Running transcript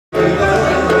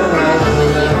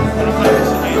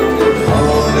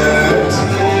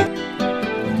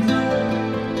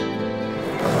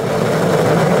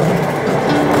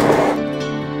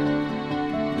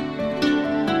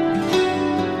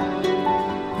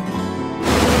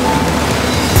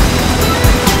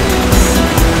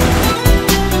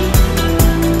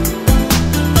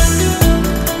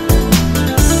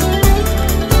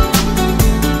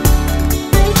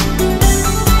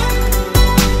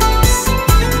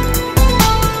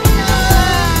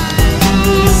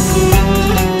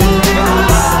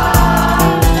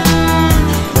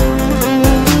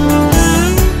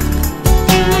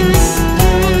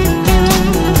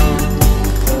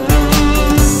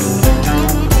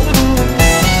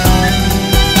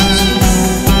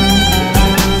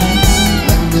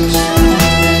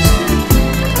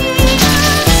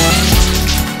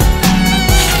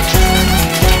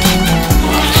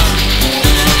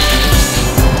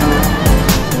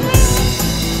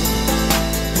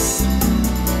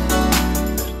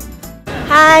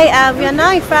Hi, we are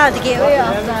now in front of the gateway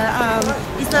of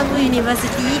the Istanbul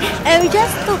University, and we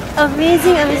just took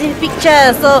amazing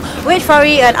pictures. So wait for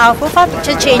it and our profile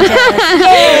picture changes.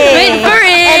 Yay! Wait for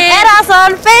it! And add us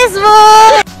on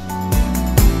Facebook!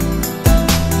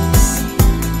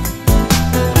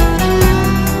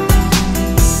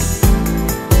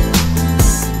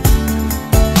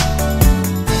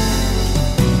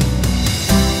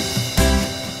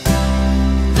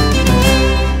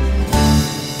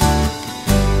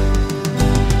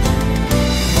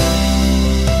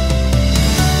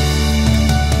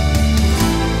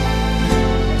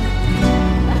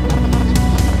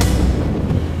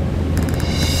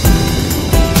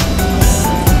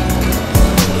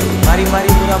 Mari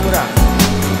murah-murah.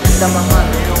 Kita mahal,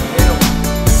 belok.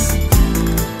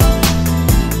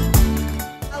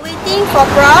 Waiting for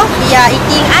Prof, we are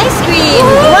eating ice cream.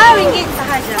 RM2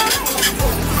 sahaja.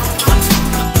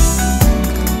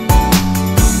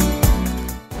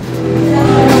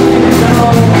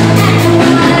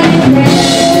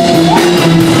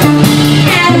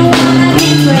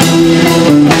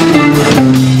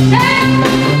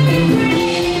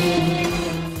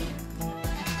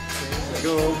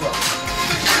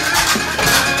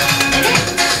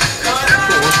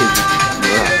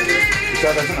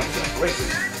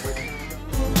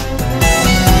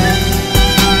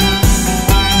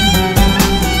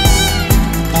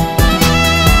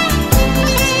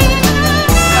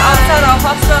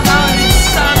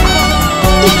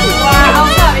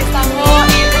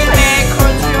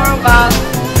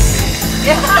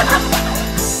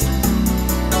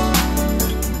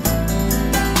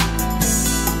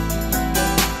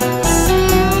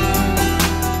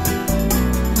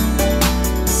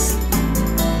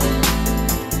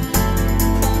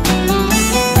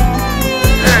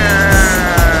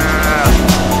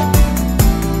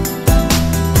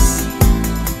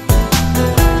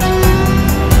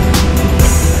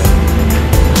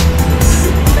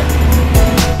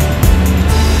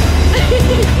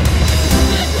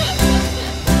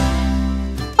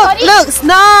 Look,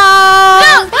 snow!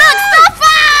 Look,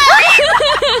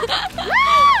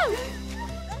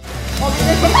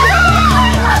 Stefan!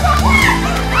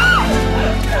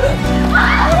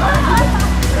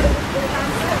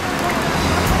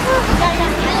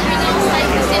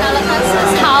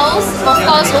 House, of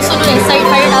course, also known as Syed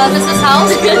Farid Alatas'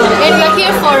 house. And we're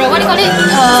here for what do you call it?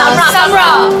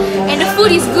 Samra. And the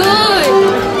food is good.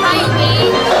 Hi,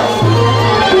 mate.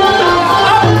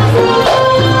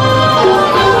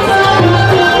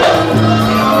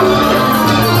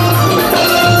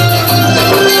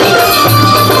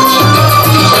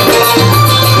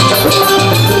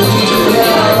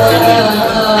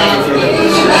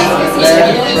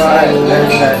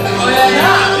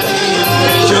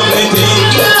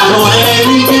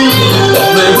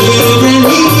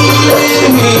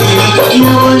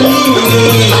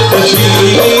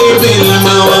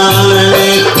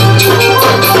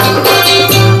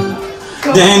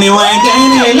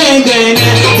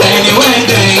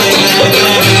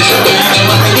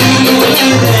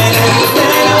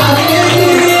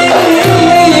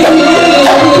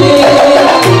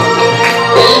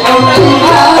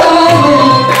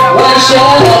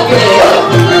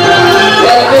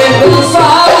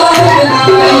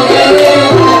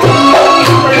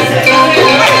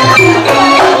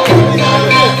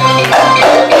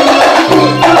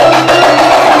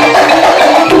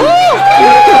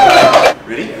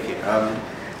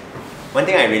 One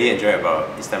thing I really enjoyed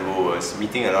about Istanbul was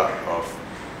meeting a lot of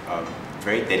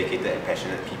very dedicated and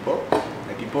passionate people,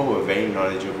 like people who were very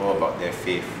knowledgeable about their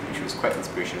faith, which was quite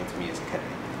inspirational to me as a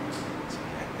Catholic. So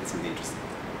yeah, that's something interesting.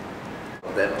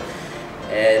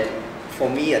 And for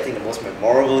me, I think the most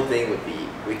memorable thing would be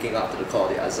waking up to the call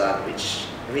of the Azan, which,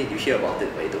 I mean, you hear about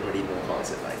it, but you don't really know how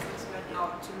is it like. Went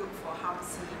out to look for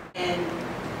Hamsi, and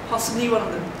possibly one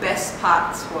of the best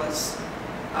parts was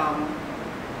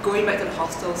going back to the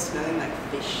hostel smelling like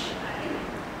fish.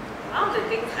 One of the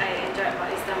things I enjoyed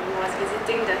about Istanbul was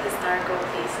visiting the historical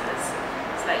places.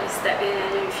 It's like you step in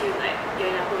and then you feel like you're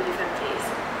in a whole different place.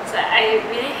 So I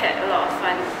really had a lot of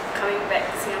fun coming back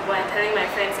to Singapore and telling my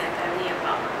friends and family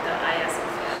about the Hagia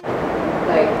Sophia.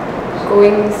 Like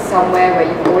going somewhere where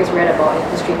you've always read about in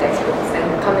history textbooks and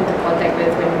come into contact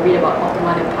with when you read about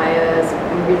Ottoman empires,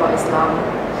 when you read about Islam,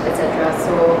 etc.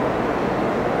 So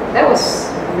that was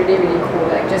really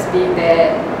cool, like just being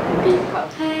there and being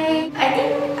part. Hi, I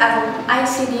think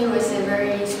ICD was a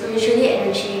very spiritually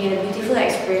enriching and a beautiful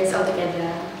experience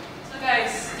altogether. So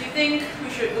guys, do you think we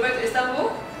should go back to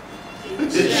Istanbul?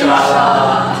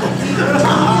 Inshallah.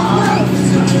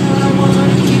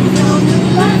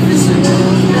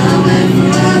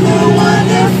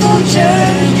 Wonderful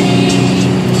journey.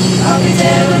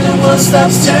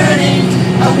 stops turning.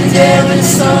 I'll be there when the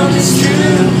storm is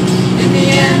through. In the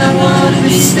end I wanna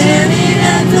be standing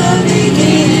at the